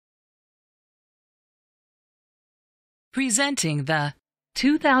Presenting the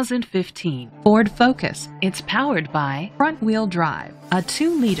 2015 Ford Focus. It's powered by front-wheel drive, a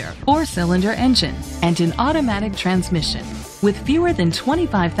 2-liter 4-cylinder engine, and an automatic transmission. With fewer than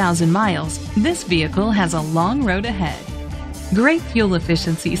 25,000 miles, this vehicle has a long road ahead. Great fuel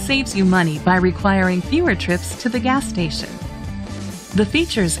efficiency saves you money by requiring fewer trips to the gas station. The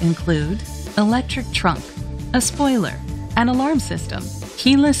features include electric trunk, a spoiler, an alarm system,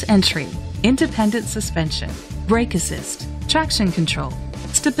 keyless entry, independent suspension, brake assist, traction control,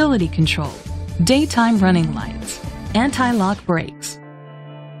 stability control, daytime running lights, anti-lock brakes.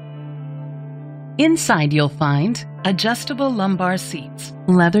 Inside you'll find adjustable lumbar seats,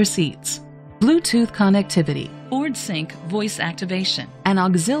 leather seats, Bluetooth connectivity, Ford Sync voice activation, an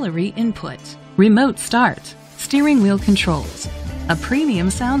auxiliary input, remote start, steering wheel controls, a premium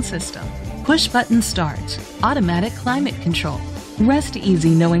sound system, push-button start, automatic climate control. Rest easy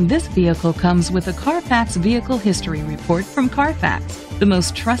knowing this vehicle comes with a Carfax Vehicle History Report from Carfax, the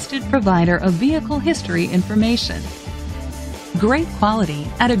most trusted provider of vehicle history information. Great quality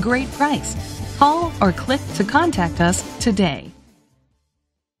at a great price. Call or click to contact us today.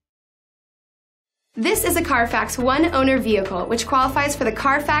 This is a Carfax one-owner vehicle which qualifies for the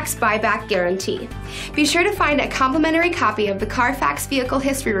Carfax buyback guarantee. Be sure to find a complimentary copy of the Carfax Vehicle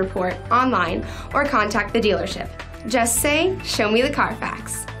History Report online or contact the dealership. Just say, "Show me the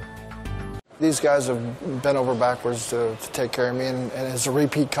Carfax." These guys have bent over backwards to take care of me, and as a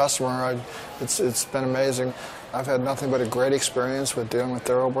repeat customer, it's been amazing. I've had nothing but a great experience with dealing with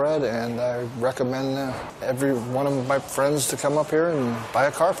Thoroughbred, and I recommend every one of my friends to come up here and buy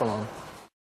a car from them.